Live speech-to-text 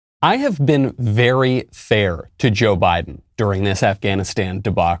I have been very fair to Joe Biden during this Afghanistan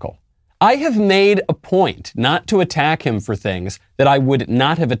debacle. I have made a point not to attack him for things that I would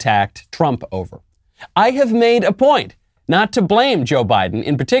not have attacked Trump over. I have made a point not to blame Joe Biden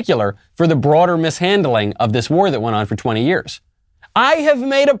in particular for the broader mishandling of this war that went on for 20 years. I have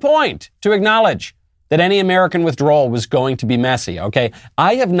made a point to acknowledge that any American withdrawal was going to be messy, okay?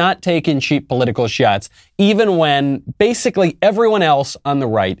 I have not taken cheap political shots, even when basically everyone else on the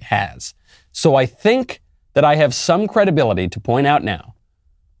right has. So I think that I have some credibility to point out now,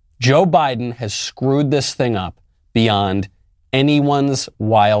 Joe Biden has screwed this thing up beyond anyone's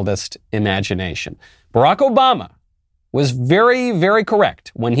wildest imagination. Barack Obama was very, very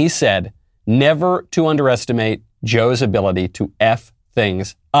correct when he said never to underestimate Joe's ability to F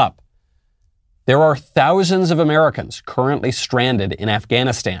things up. There are thousands of Americans currently stranded in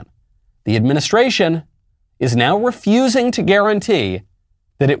Afghanistan. The administration is now refusing to guarantee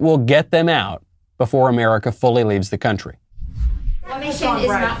that it will get them out before America fully leaves the country. The mission is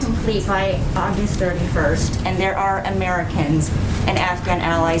not complete by August 31st, and there are Americans and Afghan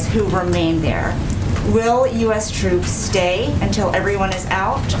allies who remain there. Will U.S. troops stay until everyone is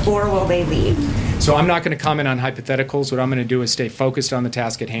out, or will they leave? So I'm not going to comment on hypotheticals. What I'm going to do is stay focused on the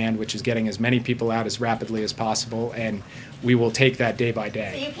task at hand, which is getting as many people out as rapidly as possible, and we will take that day by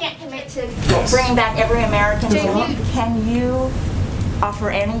day. So you can't commit to bringing back every American. Can you offer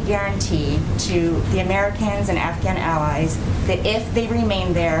any guarantee to the Americans and Afghan allies that if they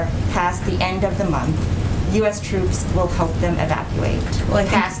remain there past the end of the month, U.S. troops will help them evacuate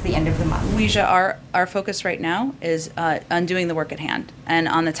past the end of the month? Weijia, our focus right now is on doing the work at hand and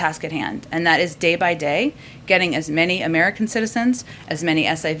on the task at hand. And that is day by day, getting as many American citizens, as many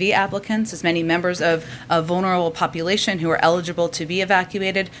SIV applicants, as many members of a vulnerable population who are eligible to be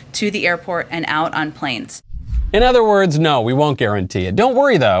evacuated to the airport and out on planes. In other words, no, we won't guarantee it. Don't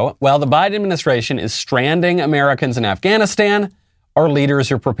worry, though. While the Biden administration is stranding Americans in Afghanistan, our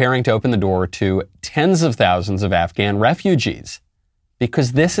leaders are preparing to open the door to tens of thousands of Afghan refugees.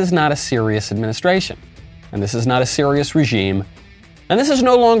 Because this is not a serious administration, and this is not a serious regime, and this is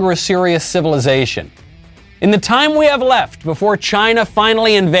no longer a serious civilization. In the time we have left before China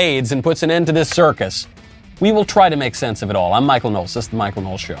finally invades and puts an end to this circus, we will try to make sense of it all. I'm Michael Knowles. This is The Michael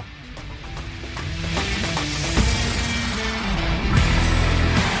Knowles Show.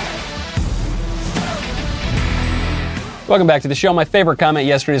 Welcome back to the show. My favorite comment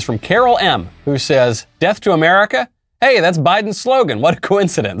yesterday is from Carol M., who says, "Death to America? Hey, that's Biden's slogan. What a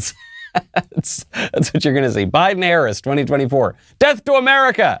coincidence." that's what you're going to see. Biden-Harris 2024. Death to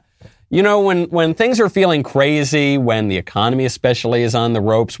America. You know, when things are feeling crazy, when the economy especially is on the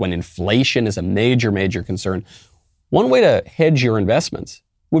ropes, when inflation is a major, major concern, one way to hedge your investments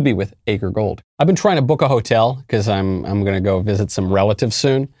would be with Acre Gold. I've been trying to book a hotel because I'm going to go visit some relatives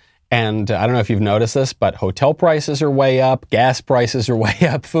soon. And I don't know if you've noticed this, but hotel prices are way up, gas prices are way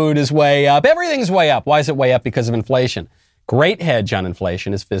up, food is way up, everything's way up. Why is it way up? Because of inflation. Great hedge on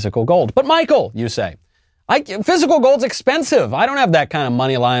inflation is physical gold. But Michael, you say, physical gold's expensive. I don't have that kind of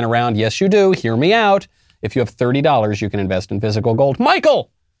money lying around. Yes, you do. Hear me out. If you have $30, you can invest in physical gold. Michael,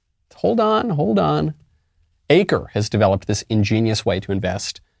 hold on. Acre has developed this ingenious way to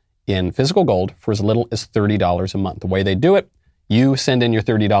invest in physical gold for as little as $30 a month. The way they do it, you send in your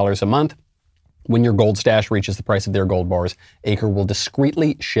 $30 a month. When your gold stash reaches the price of their gold bars, Acre will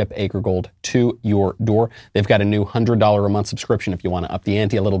discreetly ship Acre Gold to your door. They've got a new $100 a month subscription if you want to up the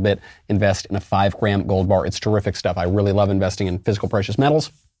ante a little bit. Invest in a 5-gram gold bar. It's terrific stuff. I really love investing in physical precious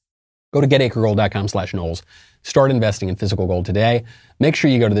metals. Go to getacregold.com/Knowles. Start investing in physical gold today. Make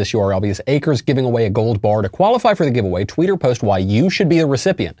sure you go to this URL because Acre's giving away a gold bar. To qualify for the giveaway, tweet or post why you should be the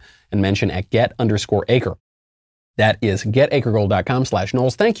recipient and mention at get_Acre. That is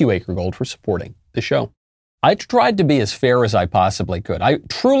getacregold.com/Knowles. Thank you, Acre Gold, for supporting the show. I tried to be as fair as I possibly could. I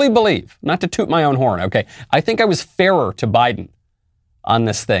truly believe, not to toot my own horn, okay, I think I was fairer to Biden on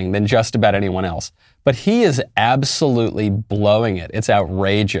this thing than just about anyone else. But he is absolutely blowing it. It's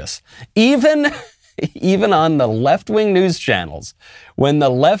outrageous. Even on the left-wing news channels, when the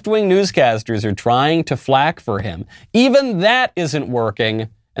left-wing newscasters are trying to flack for him, even that isn't working,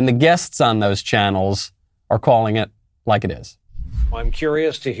 and the guests on those channels are calling it like it is. I'm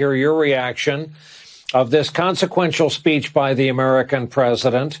curious to hear your reaction of this consequential speech by the American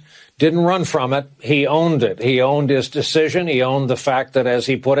president. Didn't run from it. He owned it. He owned his decision. He owned the fact that, as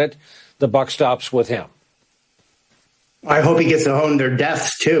he put it, the buck stops with him. I hope he gets to own their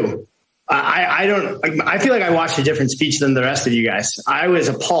deaths, too. I feel like I watched a different speech than the rest of you guys. I was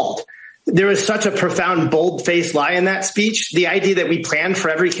appalled. There was such a profound, bold-faced lie in that speech. The idea that we planned for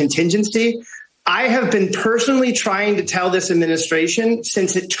every contingency. I have been personally trying to tell this administration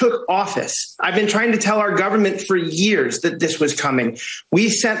since it took office. I've been trying to tell our government for years that this was coming. We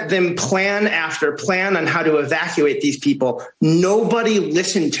sent them plan after plan on how to evacuate these people. Nobody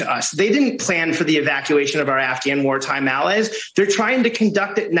listened to us. They didn't plan for the evacuation of our Afghan wartime allies. They're trying to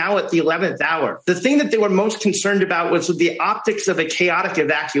conduct it now at the 11th hour. The thing that they were most concerned about was the optics of a chaotic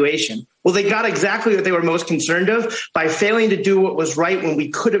evacuation. Well, they got exactly what they were most concerned of by failing to do what was right when we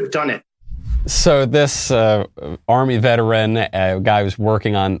could have done it. So this Army veteran, guy who's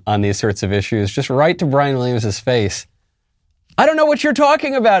working on these sorts of issues, just right to Brian Williams' face. I don't know what you're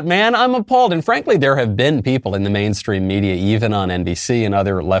talking about, man. I'm appalled. And frankly, there have been people in the mainstream media, even on NBC and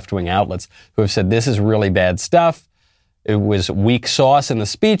other left-wing outlets, who have said this is really bad stuff. It was weak sauce in the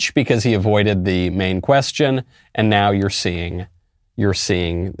speech because he avoided the main question. And now you're seeing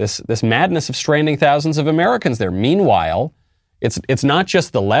this madness of stranding thousands of Americans there. Meanwhile, it's not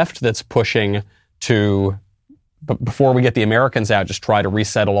just the left that's pushing to, before we get the Americans out, just try to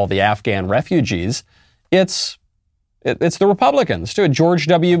resettle all the Afghan refugees. It's the Republicans too. George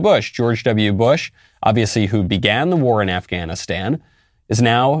W. Bush, obviously who began the war in Afghanistan, is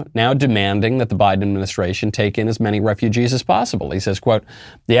now demanding that the Biden administration take in as many refugees as possible. He says, quote,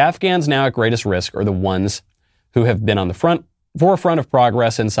 "The Afghans now at greatest risk are the ones who have been on the forefront of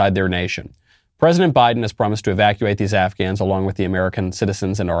progress inside their nation. President Biden has promised to evacuate these Afghans along with the American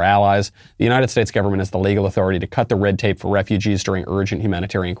citizens and our allies. The United States government has the legal authority to cut the red tape for refugees during urgent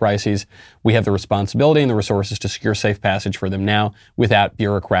humanitarian crises. We have the responsibility and the resources to secure safe passage for them now without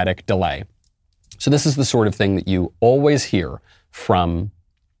bureaucratic delay." So this is the sort of thing that you always hear from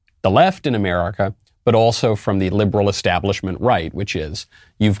the left in America, but also from the liberal establishment right, which is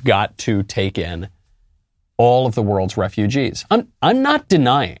you've got to take in all of the world's refugees. I'm not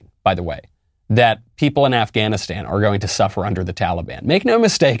denying, by the way, that people in Afghanistan are going to suffer under the Taliban. Make no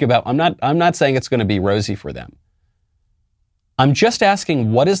mistake about, I'm not saying it's going to be rosy for them. I'm just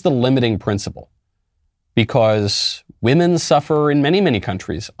asking, what is the limiting principle? Because women suffer in many, many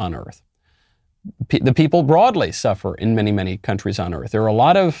countries on earth. The people broadly suffer in many, many countries on earth. There are a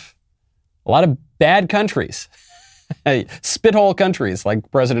lot of bad countries, spithole countries,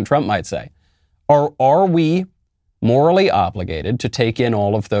 like President Trump might say. Are we morally obligated to take in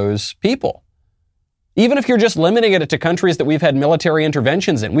all of those people? Even if you're just limiting it to countries that we've had military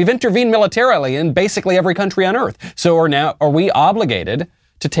interventions in. We've intervened militarily in basically every country on earth. So are we obligated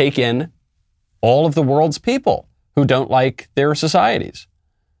to take in all of the world's people who don't like their societies?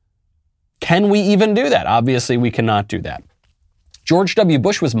 Can we even do that? Obviously, we cannot do that. George W.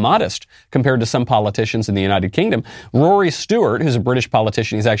 Bush was modest compared to some politicians in the United Kingdom. Rory Stewart, who's a British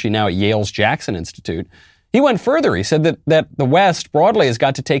politician, he's actually now at Yale's Jackson Institute, he went further. He said that the West broadly has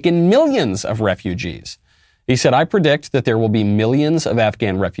got to take in millions of refugees. He said, "I predict that there will be millions of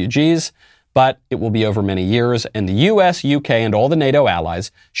Afghan refugees, but it will be over many years, and the U.S., UK, and all the NATO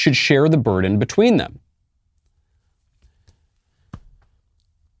allies should share the burden between them."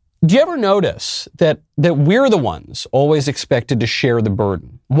 Do you ever notice that we're the ones always expected to share the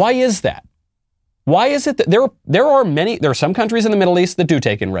burden? Why is that? Why is it that there are some countries in the Middle East that do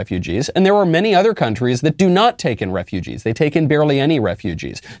take in refugees, and there are many other countries that do not take in refugees. They take in barely any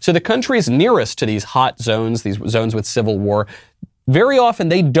refugees. So the countries nearest to these hot zones, these zones with civil war, very often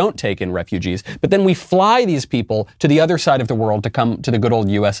they don't take in refugees, but then we fly these people to the other side of the world to come to the good old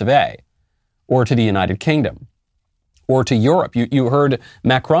US of A, or to the United Kingdom, or to Europe. You heard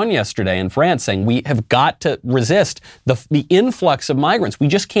Macron yesterday in France saying we have got to resist the influx of migrants. We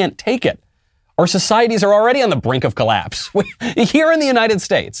just can't take it. Our societies are already on the brink of collapse. Here in the United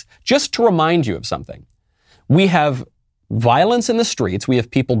States, just to remind you of something, we have violence in the streets. We have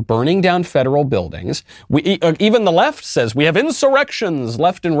people burning down federal buildings. Even the left says we have insurrections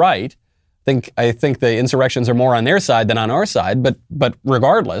left and right. I think the insurrections are more on their side than on our side, but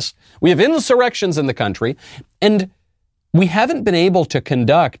regardless, we have insurrections in the country, and we haven't been able to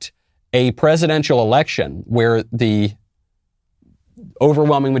conduct a presidential election where the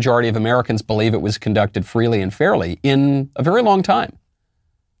overwhelming majority of Americans believe it was conducted freely and fairly in a very long time.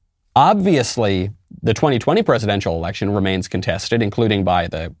 Obviously, the 2020 presidential election remains contested, including by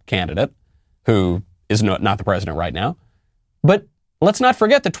the candidate, who is not the president right now. But let's not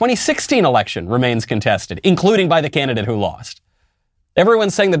forget the 2016 election remains contested, including by the candidate who lost.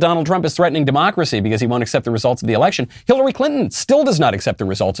 Everyone's saying that Donald Trump is threatening democracy because he won't accept the results of the election. Hillary Clinton still does not accept the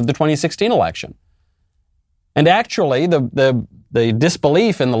results of the 2016 election. And actually, the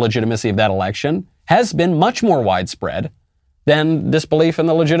disbelief in the legitimacy of that election has been much more widespread than disbelief in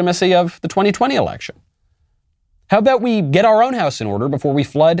the legitimacy of the 2020 election. How about we get our own house in order before we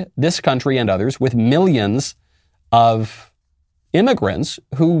flood this country and others with millions of immigrants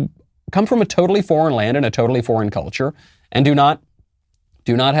who come from a totally foreign land and a totally foreign culture, and do not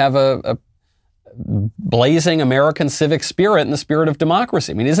have a blazing American civic spirit and the spirit of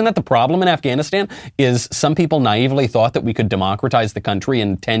democracy. I mean, isn't that the problem in Afghanistan? Is some people naively thought that we could democratize the country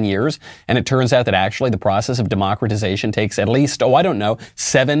in 10 years, and it turns out that actually the process of democratization takes at least,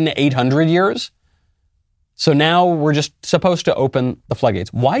 700-800 years? So now we're just supposed to open the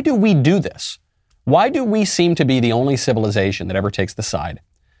floodgates. Why do we do this? Why do we seem to be the only civilization that ever takes the side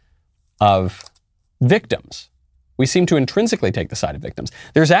of victims? We seem to intrinsically take the side of victims.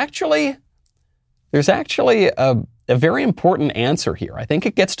 There's actually a very important answer here. I think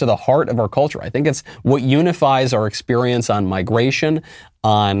it gets to the heart of our culture. I think it's what unifies our experience on migration,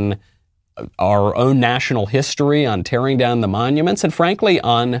 on our own national history, on tearing down the monuments, and frankly,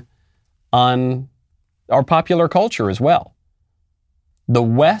 on our popular culture as well. The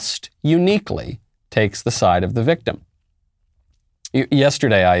West uniquely takes the side of the victim.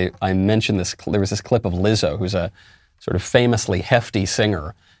 Yesterday, I mentioned this. There was this clip of Lizzo, who's a sort of famously hefty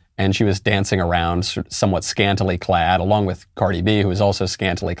singer, and she was dancing around somewhat scantily clad, along with Cardi B, who was also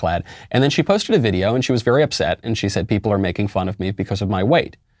scantily clad. And then she posted a video, and she was very upset, and she said, people are making fun of me because of my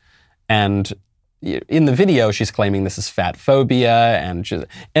weight. And in the video, she's claiming this is fat phobia.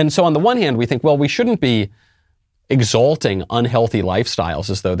 And so on the one hand, we think, well, we shouldn't be exalting unhealthy lifestyles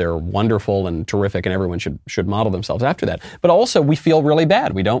as though they're wonderful and terrific and everyone should model themselves after that. But also we feel really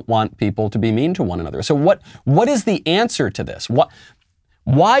bad. We don't want people to be mean to one another. So what is the answer to this?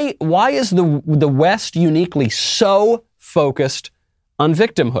 Why is the West uniquely so focused on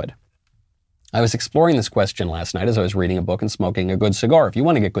victimhood? I was exploring this question last night as I was reading a book and smoking a good cigar. If you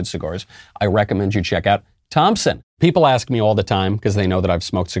want to get good cigars, I recommend you check out Thompson. People ask me all the time, because they know that I've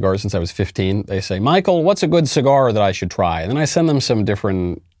smoked cigars since I was 15. They say, Michael, what's a good cigar that I should try? And then I send them some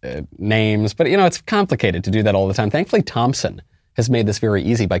different names. But, it's complicated to do that all the time. Thankfully, Thompson has made this very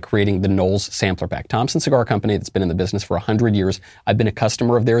easy by creating the Knowles Sampler Pack. Thompson Cigar Company that's been in the business for 100 years. I've been a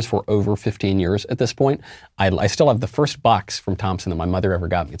customer of theirs for over 15 years at this point. I still have the first box from Thompson that my mother ever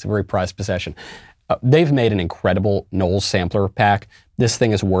got me. It's a very prized possession. They've made an incredible Knowles Sampler Pack. This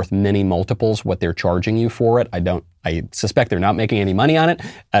thing is worth many multiples what they're charging you for it. I suspect they're not making any money on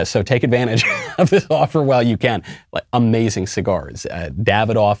it. So take advantage of this offer while you can. Amazing cigars.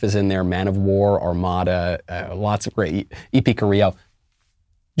 Davidoff is in there, Man of War, Armada, lots of great, EP Carrillo.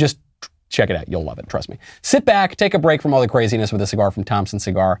 Just check it out. You'll love it. Trust me. Sit back, take a break from all the craziness with a cigar from Thompson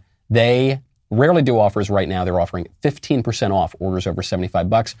Cigar. They rarely do offers right now. They're offering 15% off orders over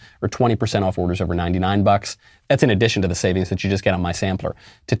 $75 or 20% off orders over $99. That's in addition to the savings that you just get on my sampler.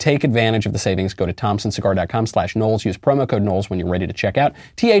 To take advantage of the savings, go to ThompsonCigar.com/Knowles. Use promo code Knowles when you're ready to check out.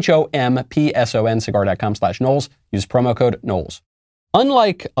 THOMPSON cigar.com/Knowles. Use promo code Knowles.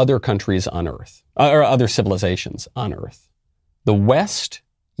 Unlike other countries on Earth, or other civilizations on Earth, the West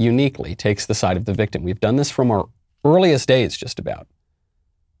uniquely takes the side of the victim. We've done this from our earliest days, just about.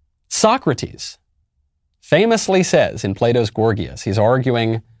 Socrates famously says in Plato's Gorgias, he's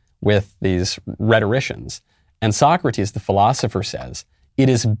arguing with these rhetoricians, and Socrates, the philosopher, says, it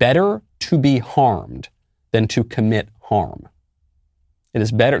is better to be harmed than to commit harm. It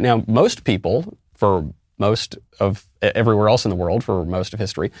is better. Now, most people, for most of everywhere else in the world, for most of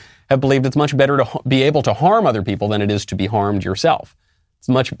history, have believed it's much better to be able to harm other people than it is to be harmed yourself. It's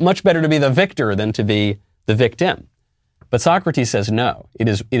much better to be the victor than to be the victim. But Socrates says no. It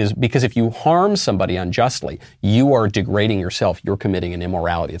is because if you harm somebody unjustly, you are degrading yourself. You're committing an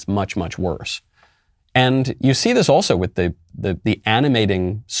immorality. It's much, much worse. And you see this also with the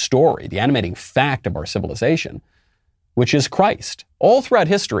animating story, the animating fact of our civilization, which is Christ. All throughout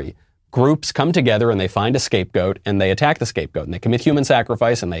history, groups come together and they find a scapegoat and they attack the scapegoat and they commit human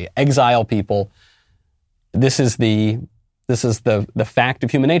sacrifice and they exile people. This is the fact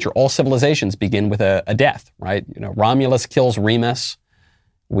of human nature. All civilizations begin with a death, right? Romulus kills Remus.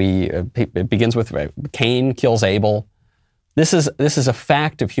 It begins with Cain kills Abel. This is a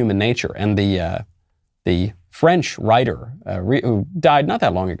fact of human nature. And the French writer who died not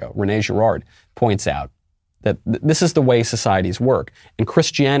that long ago, René Girard, points out that this is the way societies work, and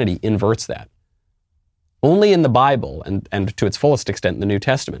Christianity inverts that. Only in the Bible and to its fullest extent in the New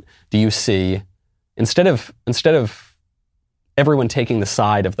Testament do you see instead of everyone taking the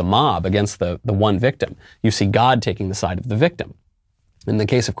side of the mob against the one victim, you see God taking the side of the victim. In the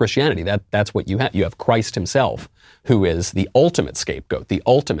case of Christianity, that's what you have. You have Christ himself, who is the ultimate scapegoat, the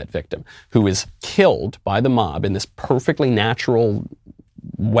ultimate victim, who is killed by the mob in this perfectly natural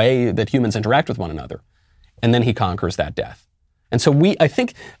way that humans interact with one another. And then he conquers that death. And so I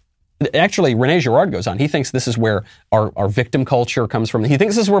think, actually, René Girard goes on. He thinks this is where our victim culture comes from. He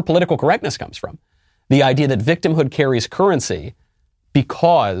thinks this is where political correctness comes from. The idea that victimhood carries currency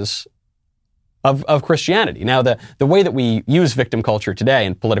because of Christianity. Now, the way that we use victim culture today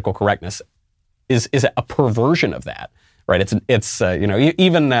and political correctness is a perversion of that, right? It's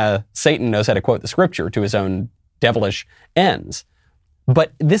even Satan knows how to quote the scripture to his own devilish ends.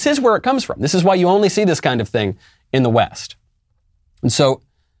 But this is where it comes from. This is why you only see this kind of thing in the West. And so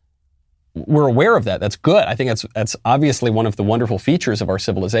we're aware of that. That's good. I think that's obviously one of the wonderful features of our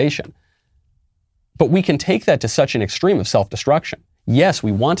civilization. But we can take that to such an extreme of self-destruction. Yes,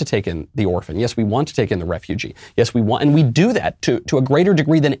 we want to take in the orphan. Yes, we want to take in the refugee. Yes, we want, and we do that to a greater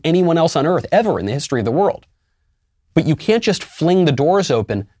degree than anyone else on earth ever in the history of the world. But you can't just fling the doors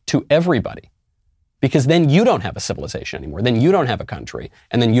open to everybody, because then you don't have a civilization anymore. Then you don't have a country,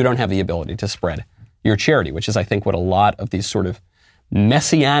 and then you don't have the ability to spread your charity, which is, I think, what a lot of these sort of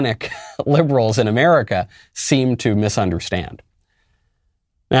messianic liberals in America seem to misunderstand.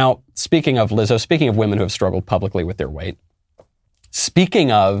 Now, speaking of Lizzo, speaking of women who have struggled publicly with their weight,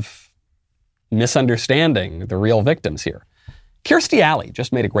 speaking of misunderstanding the real victims here, Kirstie Alley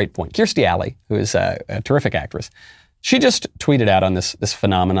just made a great point. Kirstie Alley, who is a terrific actress, she just tweeted out on this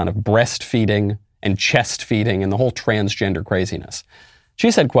phenomenon of breastfeeding and chest feeding and the whole transgender craziness.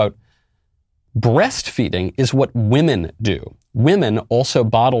 She said, quote, "Breastfeeding is what women do. Women also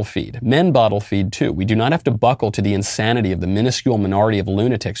bottle feed. Men bottle feed too. We do not have to buckle to the insanity of the minuscule minority of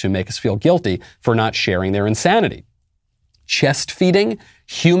lunatics who make us feel guilty for not sharing their insanity. Chest feeding?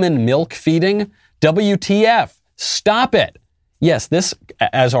 Human milk feeding? WTF? Stop it." Yes, this,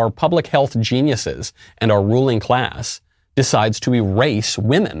 as our public health geniuses and our ruling class decides to erase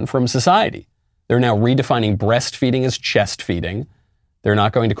women from society. They're now redefining breastfeeding as chest feeding. They're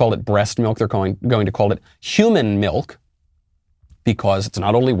not going to call it breast milk. They're going to call it human milk, because it's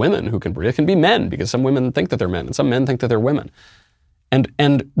not only women who can breed. It can be men, because some women think that they're men and some men think that they're women.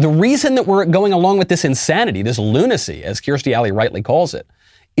 And the reason that we're going along with this insanity, this lunacy, as Kirstie Alley rightly calls it,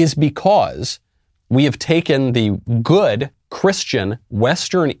 is because we have taken the good Christian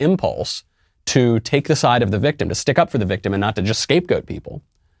Western impulse to take the side of the victim, to stick up for the victim and not to just scapegoat people.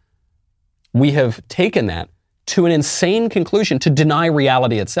 We have taken that to an insane conclusion to deny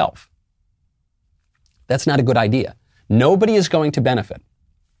reality itself. That's not a good idea. Nobody is going to benefit.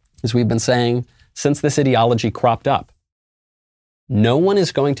 As we've been saying since this ideology cropped up, no one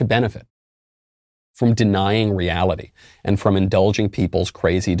is going to benefit from denying reality and from indulging people's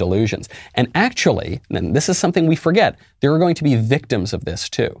crazy delusions. And actually, and this is something we forget, there are going to be victims of this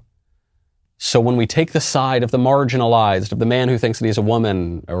too. So when we take the side of the marginalized, of the man who thinks that he's a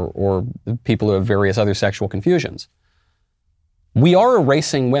woman, or people who have various other sexual confusions, we are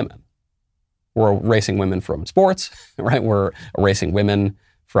erasing women. We're erasing women from sports, right? We're erasing women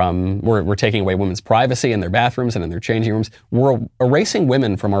from, we're taking away women's privacy in their bathrooms and in their changing rooms. We're erasing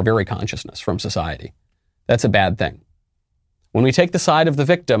women from our very consciousness, from society. That's a bad thing. When we take the side of the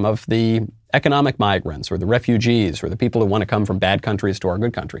victim, of the economic migrants or the refugees or the people who want to come from bad countries to our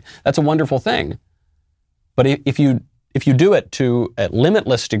good country, that's a wonderful thing. But if you do it to a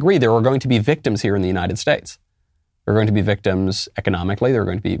limitless degree, there are going to be victims here in the United States. There are going to be victims economically. There are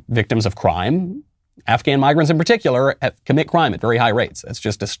going to be victims of crime. Afghan migrants in particular commit crime at very high rates. That's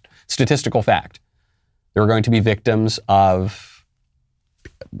just a statistical fact. There are going to be victims of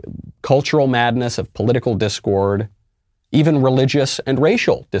cultural madness, of political discord, even religious and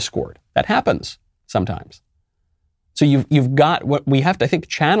racial discord. That happens sometimes. So you've got what we have to, I think,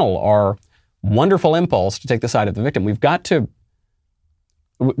 channel our wonderful impulse to take the side of the victim. We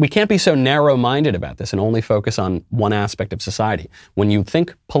can't be so narrow-minded about this and only focus on one aspect of society. When you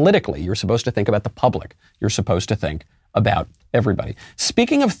think politically, you're supposed to think about the public. You're supposed to think about everybody.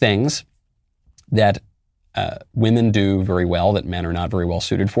 Speaking of things that women do very well that men are not very well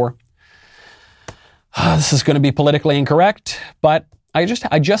suited for, this is going to be politically incorrect, but I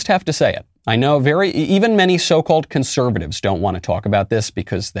just have to say it. I know even many so-called conservatives don't want to talk about this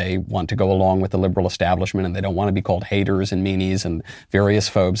because they want to go along with the liberal establishment and they don't want to be called haters and meanies and various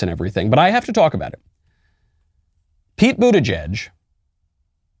phobes and everything. But I have to talk about it. Pete Buttigieg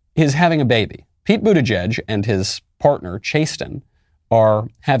is having a baby. Pete Buttigieg and his partner, Chasten, are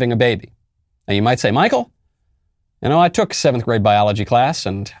having a baby. Now you might say, Michael, I took 7th grade biology class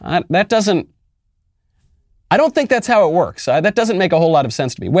and I don't think that's how it works. That doesn't make a whole lot of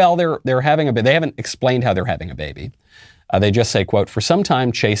sense to me. Well, they're having a baby. They haven't explained how they're having a baby. They just say, quote, "For some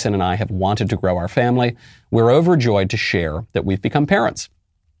time, Chasten and I have wanted to grow our family. We're overjoyed to share that we've become parents.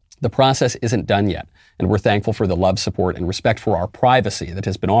 The process isn't done yet, and we're thankful for the love, support, and respect for our privacy that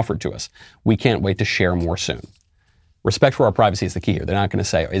has been offered to us. We can't wait to share more soon." Respect for our privacy is the key here. They're not going to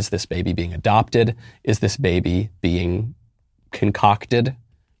say, is this baby being adopted? Is this baby being concocted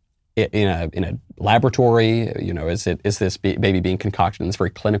in a laboratory? Is this baby being concocted in this very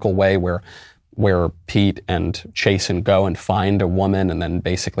clinical way where where Pete and Chasen go and find a woman and then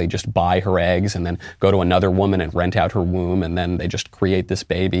basically just buy her eggs and then go to another woman and rent out her womb, and then they just create this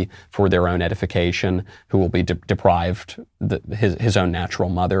baby for their own edification who will be deprived his own natural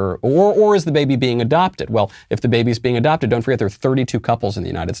mother? Or is the baby being adopted? Well, if the baby's being adopted, don't forget there are 32 couples in the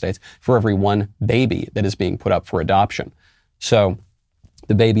United States for every one baby that is being put up for adoption. So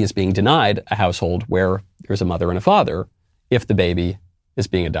the baby is being denied a household where there's a mother and a father if the baby is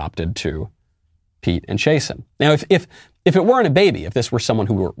being adopted to Pete and Chasen. Now, if it weren't a baby, if this were someone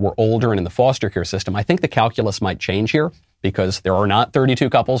who were older and in the foster care system, I think the calculus might change here, because there are not 32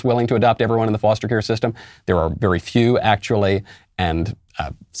 couples willing to adopt everyone in the foster care system. There are very few, actually, and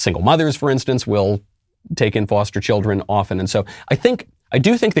single mothers, for instance, will take in foster children often. And so I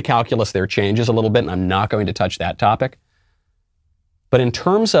do think the calculus there changes a little bit, and I'm not going to touch that topic. But in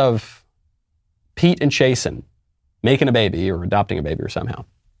terms of Pete and Chasen making a baby or adopting a baby or somehow,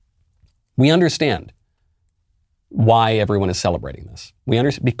 we understand why everyone is celebrating this. We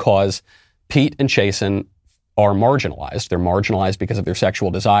understand because Pete and Chasen are marginalized. They're marginalized because of their sexual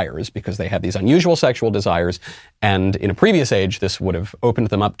desires, because they have these unusual sexual desires. And in a previous age, this would have opened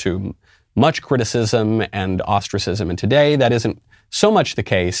them up to much criticism and ostracism. And today, that isn't so much the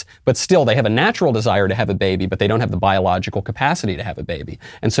case, but still they have a natural desire to have a baby, but they don't have the biological capacity to have a baby.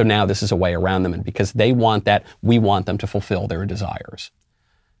 And so now this is a way around them. And because they want that, we want them to fulfill their desires.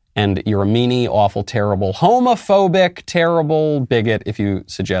 And you're a meanie, awful, terrible, homophobic, terrible bigot if you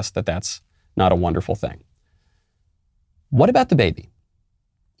suggest that that's not a wonderful thing. What about the baby?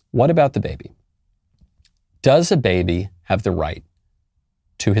 What about the baby? Does a baby have the right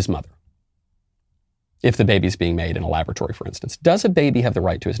to his mother? If the baby's being made in a laboratory, for instance, does a baby have the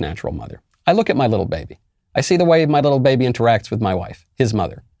right to his natural mother? I look at my little baby. I see the way my little baby interacts with my wife, his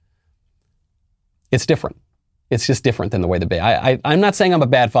mother. It's different. It's just different than the way the baby... I'm not saying I'm a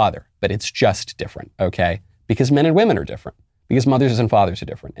bad father, but it's just different, okay? Because men and women are different. Because mothers and fathers are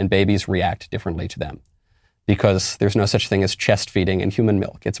different, and babies react differently to them. Because there's no such thing as chest feeding and human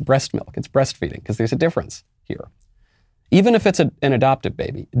milk. It's breast milk. It's breastfeeding, because there's a difference here. Even if it's an adopted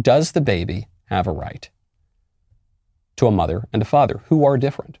baby, does the baby have a right to a mother and a father who are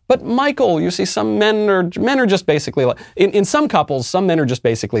different? But Michael, you see, some men are just basically like, in some couples, some men are just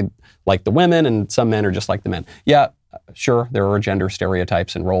basically like the women and some men are just like the men. Yeah, sure, there are gender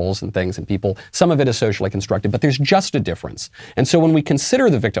stereotypes and roles and things and people. Some of it is socially constructed, but there's just a difference. And so when we consider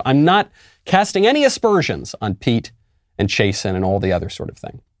the victim, I'm not casting any aspersions on Pete and Chasen and all the other sort of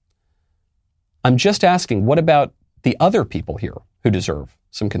thing. I'm just asking, what about the other people here who deserve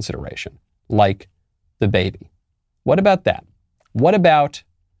some consideration, like the baby? What about that? What about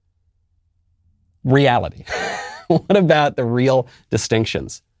reality? What about the real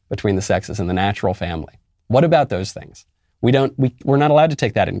distinctions between the sexes in the natural family? What about those things? We're not allowed to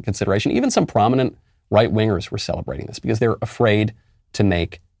take that into consideration. Even some prominent right-wingers were celebrating this because they're afraid to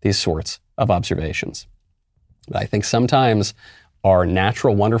make these sorts of observations. But I think sometimes our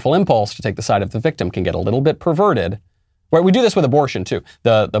natural, wonderful impulse to take the side of the victim can get a little bit perverted. Right, we do this with abortion too.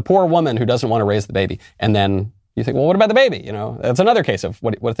 The poor woman who doesn't want to raise the baby, and then you think, well, what about the baby? You know, that's another case of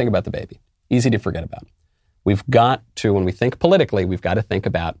what to think about the baby. Easy to forget about. We've got to, when we think politically, we've got to think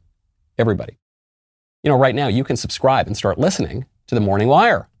about everybody. You know, right now you can subscribe and start listening to The Morning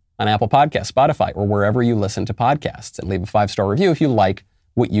Wire on Apple Podcasts, Spotify, or wherever you listen to podcasts, and leave a 5-star review if you like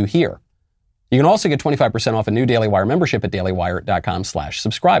what you hear. You can also get 25% off a new Daily Wire membership at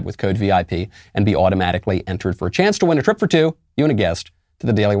dailywire.com/subscribe with code VIP and be automatically entered for a chance to win a trip for two, you and a guest, to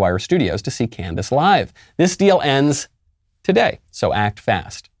the Daily Wire studios to see Candace live. This deal ends today, so act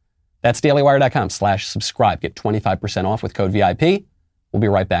fast. That's dailywire.com/subscribe. Get 25% off with code VIP. We'll be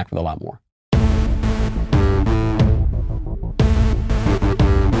right back with a lot more.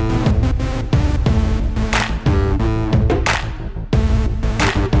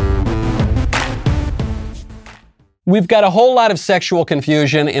 We've got a whole lot of sexual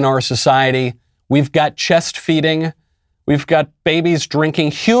confusion in our society. We've got chest feeding. We've got babies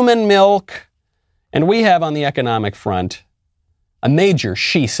drinking human milk. And we have on the economic front a major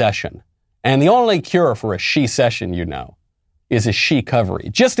she-cession. And the only cure for a she-cession, you know, is a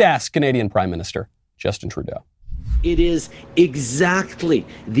she-covery. Just ask Canadian Prime Minister Justin Trudeau. It is exactly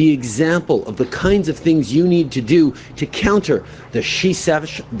the example of the kinds of things you need to do to counter the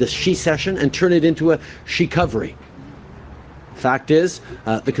she-cession and turn it into a she-covery. Fact is,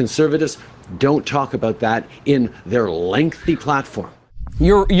 the Conservatives don't talk about that in their lengthy platform.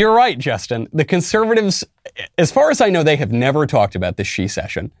 You're right, Justin. The Conservatives, as far as I know, they have never talked about the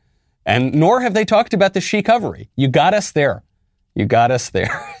she-cession, and nor have they talked about the she-covery. You got us there. You got us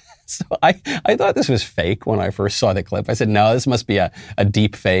there. So I thought this was fake when I first saw the clip. I said, no, this must be a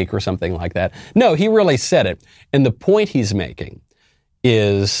deep fake or something like that. No, he really said it. And the point he's making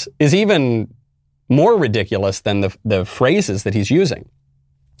is even more ridiculous than the phrases that he's using.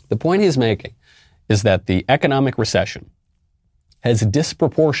 The point he's making is that the economic recession has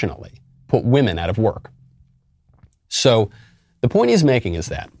disproportionately put women out of work. So the point he's making is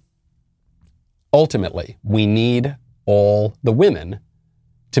that ultimately we need all the women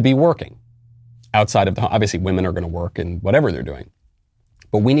to be working outside of the home. Obviously, women are going to work in whatever they're doing,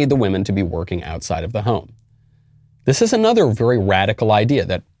 but we need the women to be working outside of the home. This is another very radical idea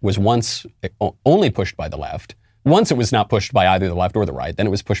that was once only pushed by the left. Once it was not pushed by either the left or the right. Then it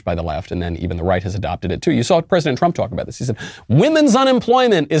was pushed by the left, and then even the right has adopted it too. You saw President Trump talk about this. He said, women's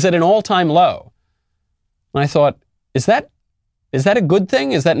unemployment is at an all-time low. And I thought, is that a good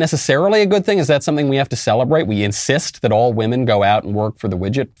thing? Is that necessarily a good thing? Is that something we have to celebrate? We insist that all women go out and work for the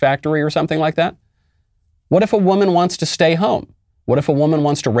widget factory or something like that? What if a woman wants to stay home? What if a woman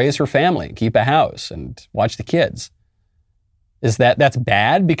wants to raise her family and keep a house and watch the kids? That's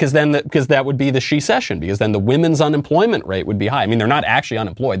bad? Because that would be the she-cession, because then the women's unemployment rate would be high. I mean, they're not actually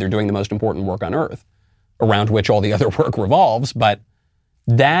unemployed. They're doing the most important work on earth, around which all the other work revolves, but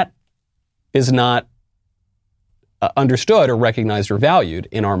that is not understood or recognized or valued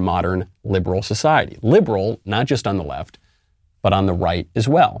in our modern liberal society. Liberal, not just on the left, but on the right as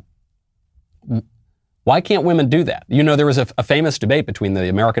well. Why can't women do that? You know, there was a famous debate between the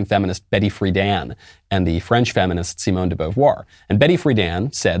American feminist Betty Friedan and the French feminist Simone de Beauvoir. And Betty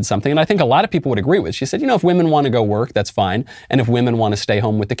Friedan said something, and I think a lot of people would agree with. She said, if women want to go work, that's fine. And if women want to stay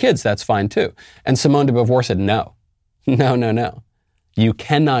home with the kids, that's fine too. And Simone de Beauvoir said, no. You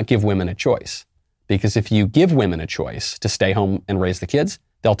cannot give women a choice. Because if you give women a choice to stay home and raise the kids,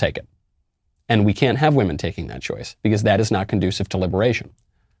 they'll take it. And we can't have women taking that choice because that is not conducive to liberation.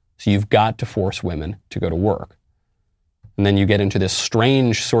 So you've got to force women to go to work. And then you get into this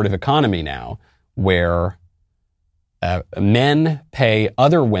strange sort of economy now where men pay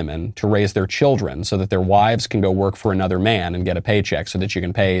other women to raise their children so that their wives can go work for another man and get a paycheck so that you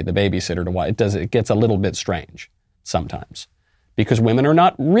can pay the babysitter to it gets a little bit strange sometimes. Because women are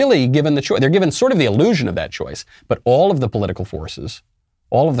not really given the choice. They're given sort of the illusion of that choice. But all of the political forces,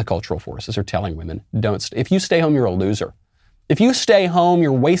 all of the cultural forces are telling women, if you stay home, you're a loser. If you stay home,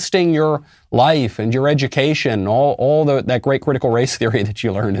 you're wasting your life and your education, that great critical race theory that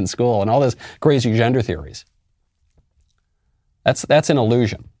you learned in school and all those crazy gender theories. That's an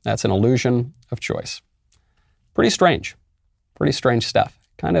illusion. That's an illusion of choice. Pretty strange stuff.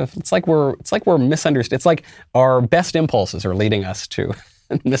 It's like we're misunderstood. It's like our best impulses are leading us to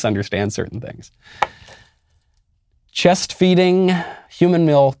misunderstand certain things. Chest feeding, human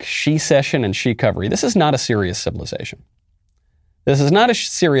milk, she-cession, and she-covery. This is not a serious civilization. This is not a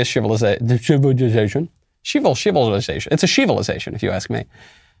serious civilization. Civilization. It's a civilization, if you ask me.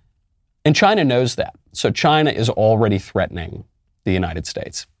 And China knows that. So China is already threatening the United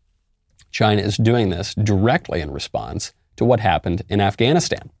States. China is doing this directly in response to what happened in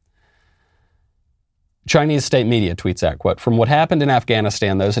Afghanistan. Chinese state media tweets out, quote, "From what happened in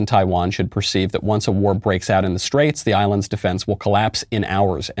Afghanistan, those in Taiwan should perceive that once a war breaks out in the Straits, the island's defense will collapse in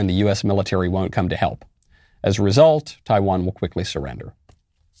hours and the U.S. military won't come to help. As a result, Taiwan will quickly surrender."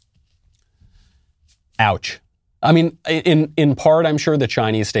 Ouch. I mean, in part, I'm sure the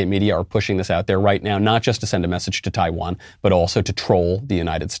Chinese state media are pushing this out there right now, not just to send a message to Taiwan, but also to troll the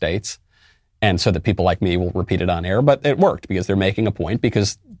United States. And so that people like me will repeat it on air. But it worked because they're making a point,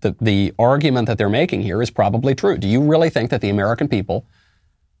 because the argument that they're making here is probably true. Do you really think that the American people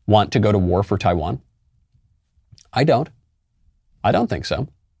want to go to war for Taiwan? I don't. I don't think so.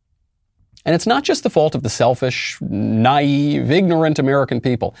 And it's not just the fault of the selfish, naive, ignorant American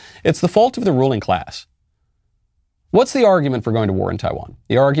people. It's the fault of the ruling class. What's the argument for going to war in Taiwan?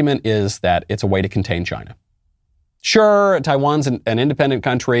 The argument is that it's a way to contain China. Sure, Taiwan's an independent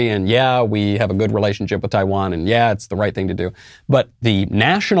country, and yeah, we have a good relationship with Taiwan, and yeah, it's the right thing to do. But the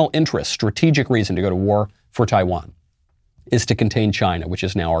national interest, strategic reason to go to war for Taiwan is to contain China, which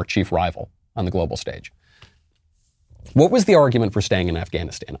is now our chief rival on the global stage. What was the argument for staying in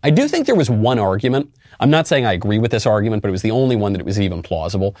Afghanistan? I do think there was one argument. I'm not saying I agree with this argument, but it was the only one that it was even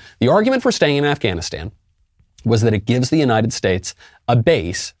plausible. The argument for staying in Afghanistan was that it gives the United States a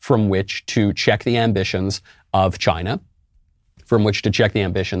base from which to check the ambitions of China, from which to check the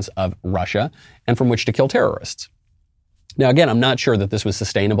ambitions of Russia, and from which to kill terrorists. Now, again, I'm not sure that this was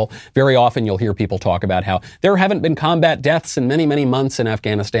sustainable. Very often you'll hear people talk about how there haven't been combat deaths in many, many months in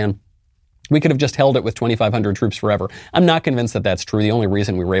Afghanistan. We could have just held it with 2,500 troops forever. I'm not convinced that that's true. The only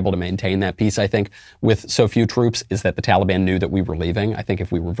reason we were able to maintain that peace, I think, with so few troops is that the Taliban knew that we were leaving. I think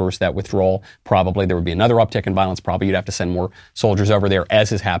if we reversed that withdrawal, probably there would be another uptick in violence. Probably you'd have to send more soldiers over there,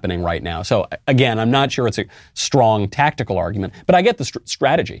 as is happening right now. So again, I'm not sure it's a strong tactical argument, but I get the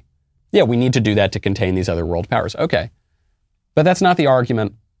strategy. Yeah, we need to do that to contain these other world powers. Okay. But that's not the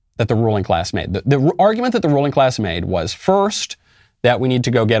argument that the ruling class made. The argument that the ruling class made was, first, that we need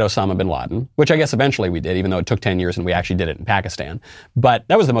to go get Osama bin Laden, which I guess eventually we did, even though it took 10 years and we actually did it in Pakistan. But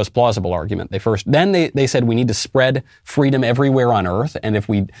that was the most plausible argument. Then they said we need to spread freedom everywhere on earth. And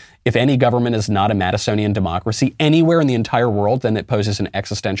if any government is not a Madisonian democracy anywhere in the entire world, then it poses an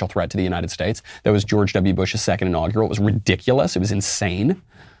existential threat to the United States. That was George W. Bush's second inaugural. It was ridiculous. It was insane.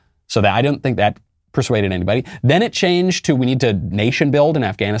 So I don't think that persuaded anybody. Then it changed to we need to nation build in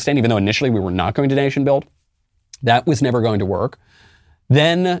Afghanistan, even though initially we were not going to nation build. That was never going to work.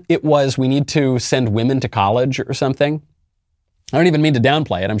 Then it was we need to send women to college or something. I don't even mean to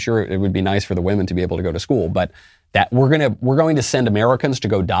downplay it. I'm sure it would be nice for the women to be able to go to school, but that we're going to send Americans to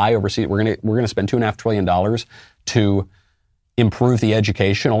go die overseas. We're going to spend $2.5 trillion to improve the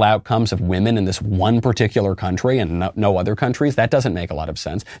educational outcomes of women in this one particular country and no other countries. That doesn't make a lot of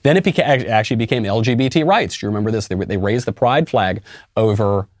sense. Then it actually became LGBT rights. Do you remember this? They raised the pride flag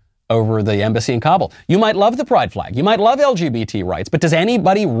over the embassy in Kabul. You might love the pride flag. You might love LGBT rights, but does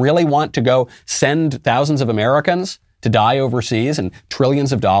anybody really want to go send thousands of Americans to die overseas and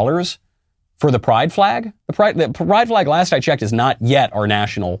trillions of dollars for the pride flag? The pride flag, last I checked, is not yet our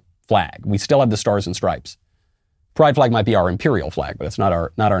national flag. We still have the stars and stripes. Pride flag might be our imperial flag, but it's not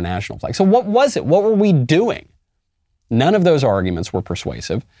our national flag. So what was it? What were we doing? None of those arguments were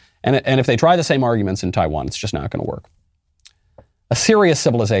persuasive. And if they try the same arguments in Taiwan, it's just not going to work. A serious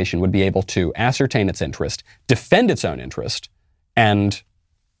civilization would be able to ascertain its interest, defend its own interest, and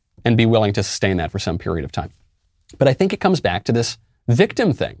be willing to sustain that for some period of time. But I think it comes back to this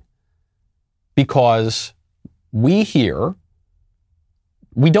victim thing. Because we here,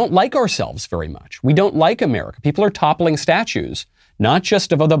 we don't like ourselves very much. We don't like America. People are toppling statues, not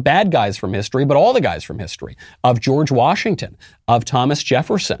just of the bad guys from history, but all the guys from history, of George Washington, of Thomas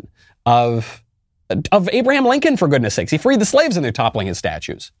Jefferson, of Abraham Lincoln, for goodness sakes. He freed the slaves and they're toppling his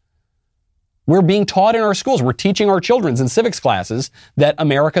statues. We're being taught in our schools, we're teaching our children in civics classes that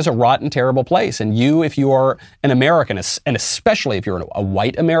America's a rotten, terrible place. And you, if you are an American, and especially if you're a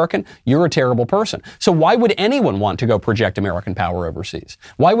white American, you're a terrible person. So why would anyone want to go project American power overseas?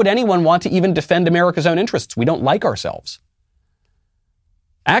 Why would anyone want to even defend America's own interests? We don't like ourselves.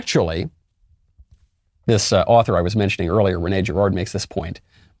 Actually, this author I was mentioning earlier, Rene Girard, makes this point,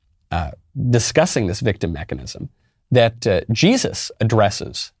 discussing this victim mechanism, that Jesus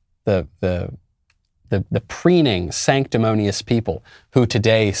addresses the preening, sanctimonious people who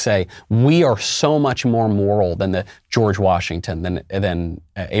today say, we are so much more moral than the George Washington, than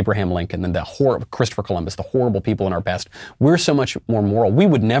Abraham Lincoln, than the Christopher Columbus, the horrible people in our past. We're so much more moral. We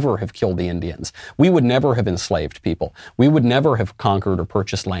would never have killed the Indians. We would never have enslaved people. We would never have conquered or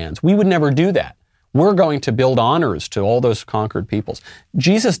purchased lands. We would never do that. We're going to build honors to all those conquered peoples.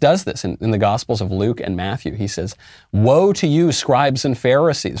 Jesus does this in the Gospels of Luke and Matthew. He says, woe to you, scribes and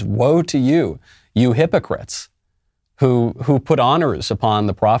Pharisees. Woe to you, you hypocrites, who put honors upon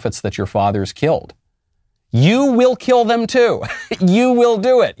the prophets that your fathers killed. You will kill them too. You will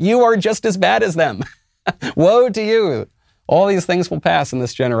do it. You are just as bad as them. Woe to you. All these things will pass in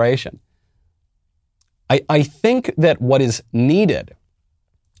this generation. I think that what is needed,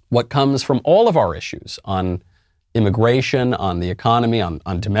 what comes from all of our issues on immigration, on the economy, on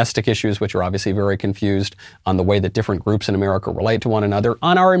domestic issues, which are obviously very confused, on the way that different groups in America relate to one another,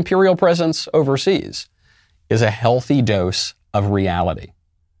 on our imperial presence overseas, is a healthy dose of reality.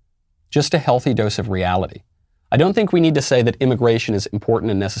 Just a healthy dose of reality. I don't think we need to say that immigration is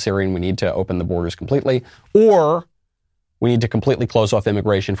important and necessary and we need to open the borders completely, or we need to completely close off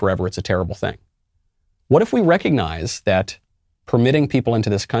immigration forever. It's a terrible thing. What if we recognize that permitting people into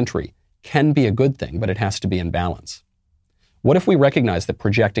this country can be a good thing, but it has to be in balance? What if we recognize that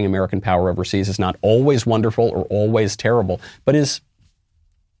projecting American power overseas is not always wonderful or always terrible, but is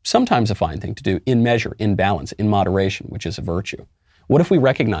sometimes a fine thing to do in measure, in balance, in moderation, which is a virtue? What if we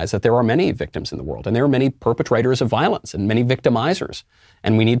recognize that there are many victims in the world and there are many perpetrators of violence and many victimizers,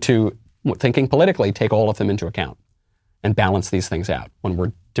 and we need to, thinking politically, take all of them into account and balance these things out when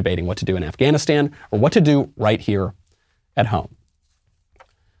we're debating what to do in Afghanistan or what to do right here at home?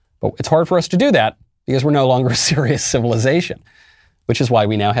 But it's hard for us to do that because we're no longer a serious civilization, which is why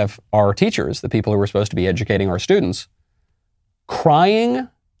we now have our teachers, the people who are supposed to be educating our students, crying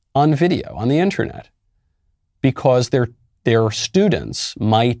on video, on the internet, because their students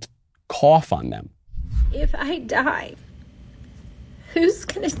might cough on them. If I die, who's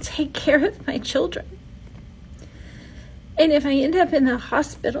going to take care of my children? And if I end up in the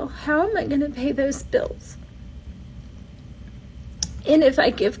hospital, how am I going to pay those bills? And if I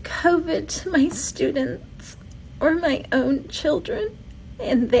give COVID to my students or my own children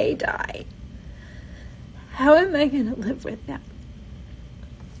and they die, how am I going to live with that?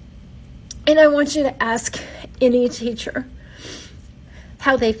 And I want you to ask any teacher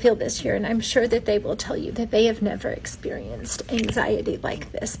how they feel this year, and I'm sure that they will tell you that they have never experienced anxiety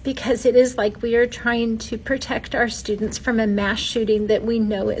like this, because it is like we are trying to protect our students from a mass shooting that we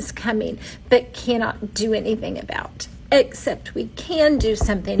know is coming but cannot do anything about. Except we can do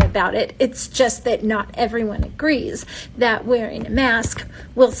something about it. It's just that not everyone agrees that wearing a mask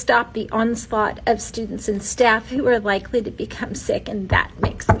will stop the onslaught of students and staff who are likely to become sick, and that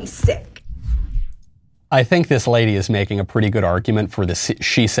makes me sick. I think this lady is making a pretty good argument for the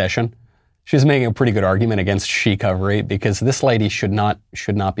she session. She's making a pretty good argument against she covery, because this lady should not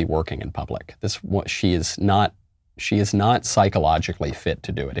be working in public. She is not psychologically fit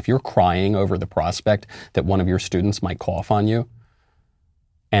to do it. If you're crying over the prospect that one of your students might cough on you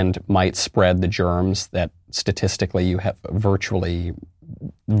and might spread the germs that statistically you have virtually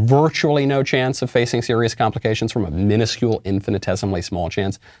no chance of facing serious complications from, a minuscule, infinitesimally small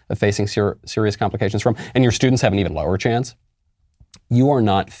chance of facing serious complications from, and your students have an even lower chance, you are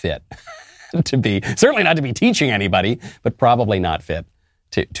not fit certainly not to be teaching anybody, but probably not fit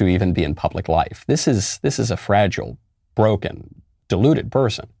to even be in public life. This is a fragile, broken, deluded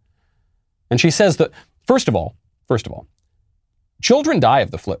person. And she says that, first of all, children die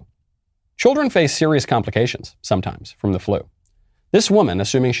of the flu. Children face serious complications sometimes from the flu. This woman,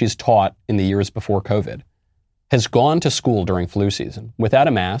 assuming she's taught in the years before COVID, has gone to school during flu season without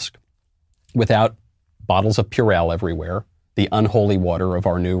a mask, without bottles of Purell everywhere, the unholy water of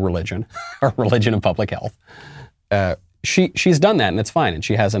our new religion, our religion of public health. She's done that, and it's fine. And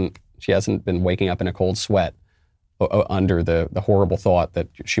she hasn't been waking up in a cold sweat under the horrible thought that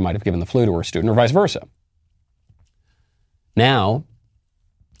she might have given the flu to her student, or vice versa. Now,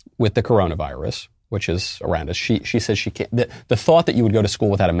 with the coronavirus, which is around us, she says she can't. The thought that you would go to school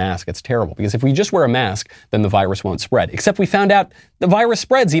without a mask, it's terrible, because if we just wear a mask, then the virus won't spread. Except we found out the virus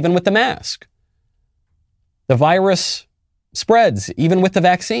spreads even with the mask. The virus spreads even with the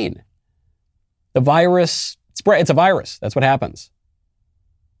vaccine. The virus it's a virus. That's what happens.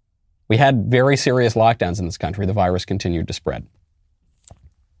 We had very serious lockdowns in this country. The virus continued to spread.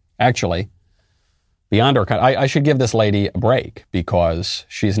 Actually, beyond our country, I should give this lady a break, because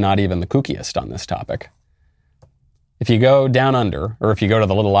she's not even the kookiest on this topic. If you go down under, or if you go to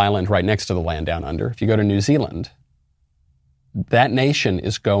the little island right next to the land down under, if you go to New Zealand, that nation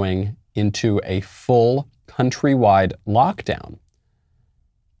is going into a full countrywide lockdown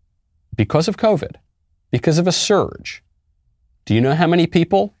because of COVID. Because of a surge. Do you know how many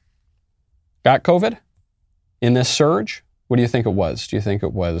people got COVID in this surge? What do you think it was? Do you think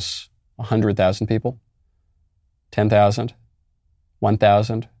it was 100,000 people? 10,000?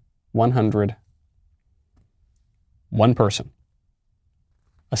 1,000? 100? One person.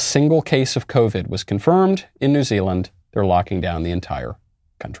 A single case of COVID was confirmed in New Zealand. They're locking down the entire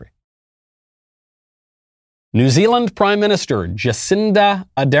country. New Zealand Prime Minister Jacinda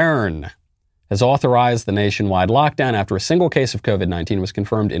Ardern has authorized the nationwide lockdown after a single case of COVID-19 was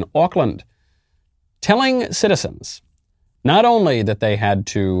confirmed in Auckland, telling citizens not only that they had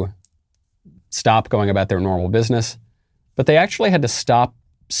to stop going about their normal business, but they actually had to stop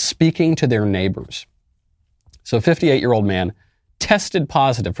speaking to their neighbors. So a 58-year-old man tested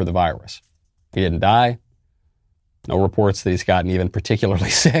positive for the virus. He didn't die. No reports that he's gotten even particularly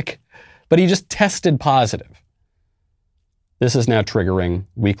sick, but he just tested positive. This is now triggering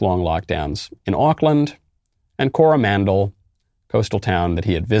week-long lockdowns in Auckland and Coromandel, coastal town that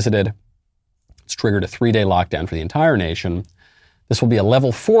he had visited. It's triggered a 3-day lockdown for the entire nation. This will be a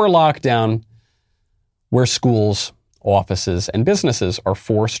level 4 lockdown where schools, offices, and businesses are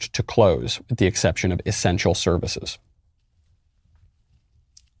forced to close, with the exception of essential services.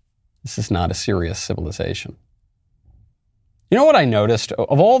 This is not a serious civilization. You know what I noticed?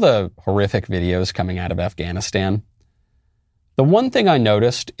 Of all the horrific videos coming out of Afghanistan, the one thing I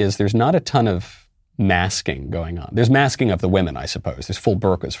noticed is there's not a ton of masking going on. There's masking of the women, I suppose. There's full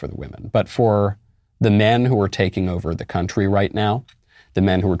burqas for the women. But for the men who are taking over the country right now, the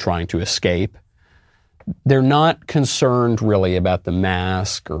men who are trying to escape, they're not concerned really about the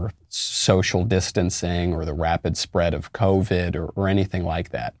mask or social distancing or the rapid spread of COVID or anything like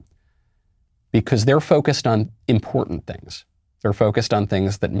that, because they're focused on important things. They're focused on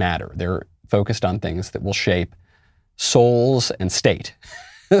things that matter. They're focused on things that will shape souls and state.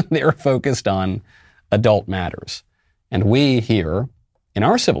 They're focused on adult matters. And we here in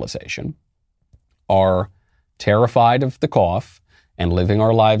our civilization are terrified of the cough and living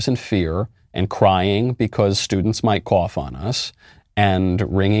our lives in fear and crying because students might cough on us and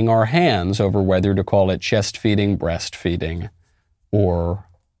wringing our hands over whether to call it chest feeding, breastfeeding, or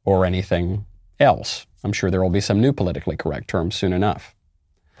anything else. I'm sure there will be some new politically correct terms soon enough.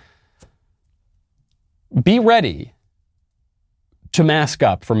 Be ready to mask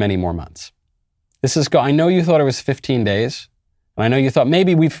up for many more months. I know you thought it was 15 days, and I know you thought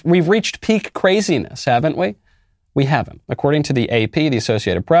maybe we've reached peak craziness, haven't we? We haven't. According to the AP, the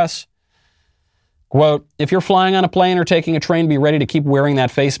Associated Press, quote, if you're flying on a plane or taking a train, be ready to keep wearing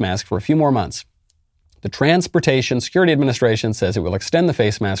that face mask for a few more months. The Transportation Security Administration says it will extend the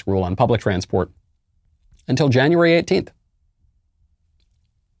face mask rule on public transport until January 18th.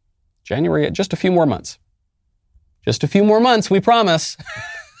 Just a few more months. Just a few more months, we promise.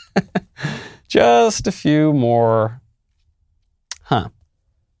 Just a few more. How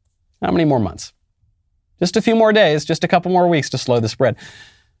many more months? Just a few more days, just a couple more weeks to slow the spread.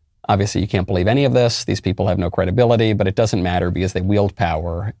 Obviously, you can't believe any of this. These people have no credibility, but it doesn't matter because they wield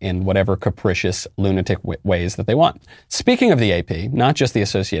power in whatever capricious, lunatic ways that they want. Speaking of the AP, not just the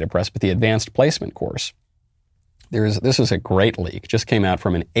Associated Press, but the Advanced Placement course, this is a great leak. Just came out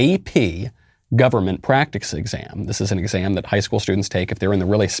from an AP government practice exam. This is an exam that high school students take if they're in the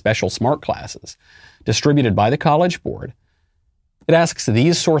really special smart classes, distributed by the College Board. It asks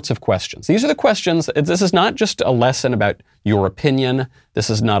these sorts of questions. These are the questions. This is not just a lesson about your opinion. This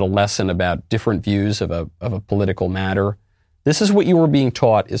is not a lesson about different views of a political matter. This is what you were being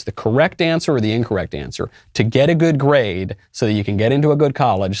taught is the correct answer or the incorrect answer to get a good grade so that you can get into a good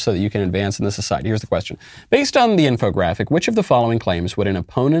college so that you can advance in the society. Here's the question. Based on the infographic, which of the following claims would an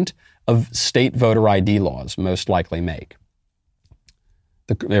opponent of state voter ID laws most likely make?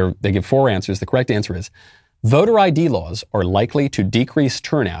 They give 4 answers. The correct answer is voter ID laws are likely to decrease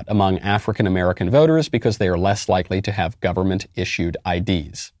turnout among African American voters because they are less likely to have government-issued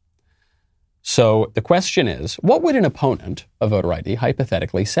IDs. So the question is, what would an opponent of voter ID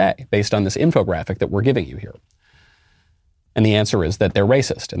hypothetically say based on this infographic that we're giving you here? And the answer is that they're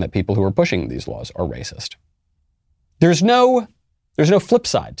racist and that people who are pushing these laws are racist. There's no flip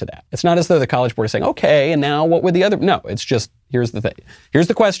side to that. It's not as though the College Board is saying, okay, and now what would the other? No, it's just, here's the thing. Here's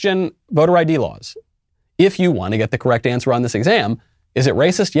the question, voter ID laws. If you want to get the correct answer on this exam, is it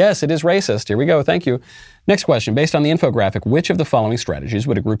racist? Yes, it is racist. Here we go. Thank you. Next question. Based on the infographic, which of the following strategies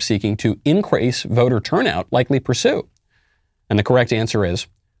would a group seeking to increase voter turnout likely pursue? And the correct answer is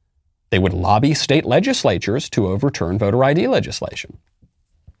they would lobby state legislatures to overturn voter ID legislation.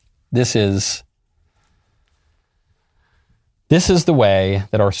 This is the way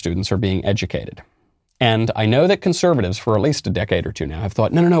that our students are being educated. And I know that conservatives for at least a decade or two now have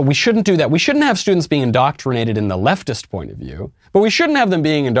thought, no, we shouldn't do that. We shouldn't have students being indoctrinated in the leftist point of view, but we shouldn't have them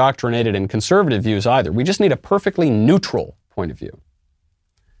being indoctrinated in conservative views either. We just need a perfectly neutral point of view.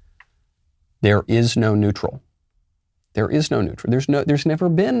 There is no neutral. There is no neutral. There's never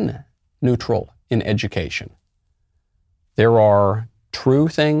been neutral in education. There are true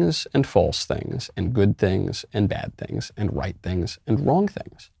things and false things and good things and bad things and right things and wrong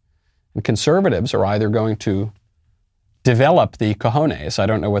things. And conservatives are either going to develop the cojones, I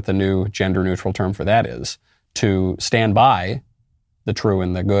don't know what the new gender-neutral term for that is, to stand by the true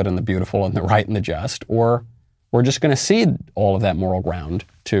and the good and the beautiful and the right and the just, or we're just going to cede all of that moral ground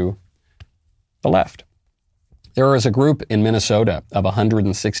to the left. There is a group in Minnesota of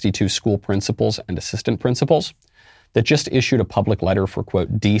 162 school principals and assistant principals that just issued a public letter for,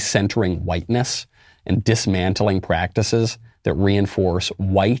 quote, decentering whiteness and dismantling practices that reinforce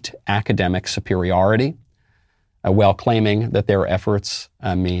white academic superiority, while claiming that their efforts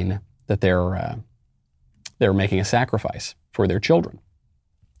mean that they're making a sacrifice for their children.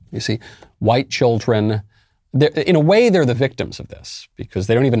 You see, white children, in a way, they're the victims of this because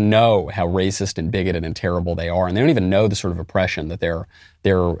they don't even know how racist and bigoted and terrible they are, and they don't even know the sort of oppression that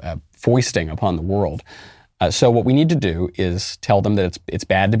they're foisting upon the world. So what we need to do is tell them that it's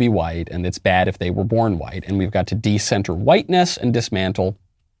bad to be white and it's bad if they were born white, and we've got to decenter whiteness and dismantle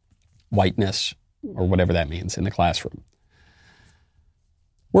whiteness, or whatever that means, in the classroom.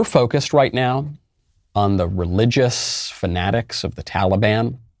 We're focused right now on the religious fanatics of the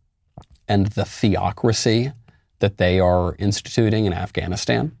Taliban and the theocracy that they are instituting in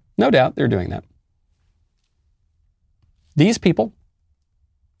Afghanistan. No doubt they're doing that. These people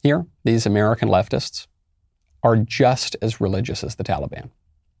here, these American leftists, are just as religious as the Taliban.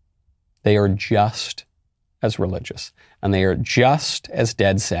 They are just as religious. And they are just as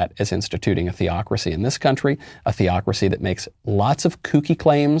dead set as instituting a theocracy in this country, a theocracy that makes lots of kooky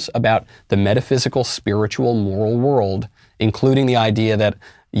claims about the metaphysical, spiritual, moral world, including the idea that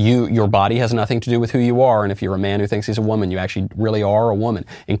your body has nothing to do with who you are, and if you're a man who thinks he's a woman, you actually really are a woman,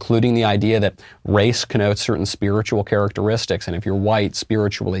 including the idea that race connotes certain spiritual characteristics, and if you're white,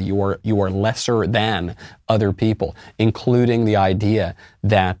 spiritually, you are lesser than other people, including the idea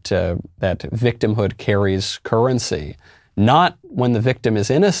that that victimhood carries currency. Not when the victim is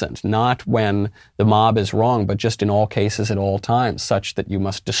innocent, not when the mob is wrong, but just in all cases at all times, such that you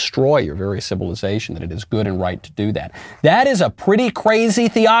must destroy your very civilization, that it is good and right to do that. That is a pretty crazy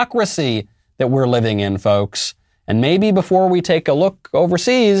theocracy that we're living in, folks. And maybe before we take a look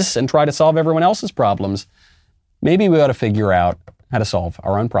overseas and try to solve everyone else's problems, maybe we ought to figure out how to solve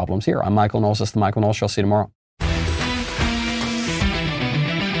our own problems here. I'm Michael Knowles. This is The Michael Knowles Show. See you tomorrow.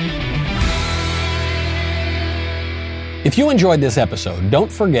 If you enjoyed this episode,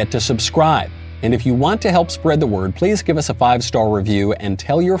 don't forget to subscribe. And if you want to help spread the word, please give us a 5-star review and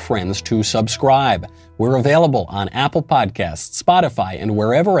tell your friends to subscribe. We're available on Apple Podcasts, Spotify, and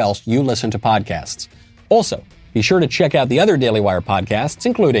wherever else you listen to podcasts. Also, be sure to check out the other Daily Wire podcasts,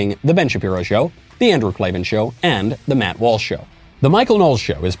 including The Ben Shapiro Show, The Andrew Klavan Show, and The Matt Walsh Show. The Michael Knowles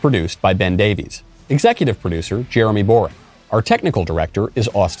Show is produced by Ben Davies. Executive producer, Jeremy Boring. Our technical director is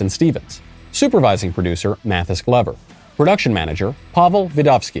Austin Stevens. Supervising producer, Mathis Glover. Production manager, Pavel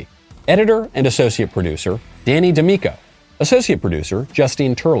Vidovsky. Editor and associate producer, Danny D'Amico. Associate producer,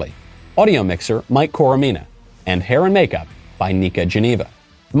 Justine Turley. Audio mixer, Mike Coromina. And hair and makeup by Nika Geneva.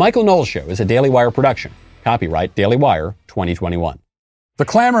 The Michael Knowles Show is a Daily Wire production. Copyright Daily Wire 2021. The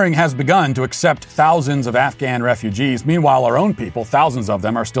clamoring has begun to accept thousands of Afghan refugees. Meanwhile, our own people, thousands of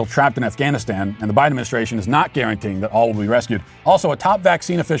them, are still trapped in Afghanistan, and the Biden administration is not guaranteeing that all will be rescued. Also, a top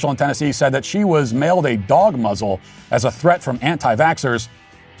vaccine official in Tennessee said that she was mailed a dog muzzle as a threat from anti-vaxxers.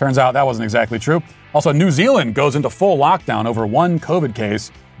 Turns out that wasn't exactly true. Also, New Zealand goes into full lockdown over one COVID case,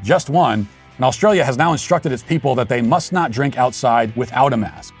 just one. And Australia has now instructed its people that they must not drink outside without a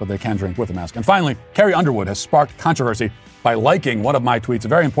mask, but they can drink with a mask. And finally, Carrie Underwood has sparked controversy by liking one of my tweets, a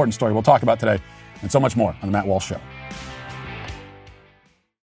very important story we'll talk about today, and so much more on The Matt Walsh Show.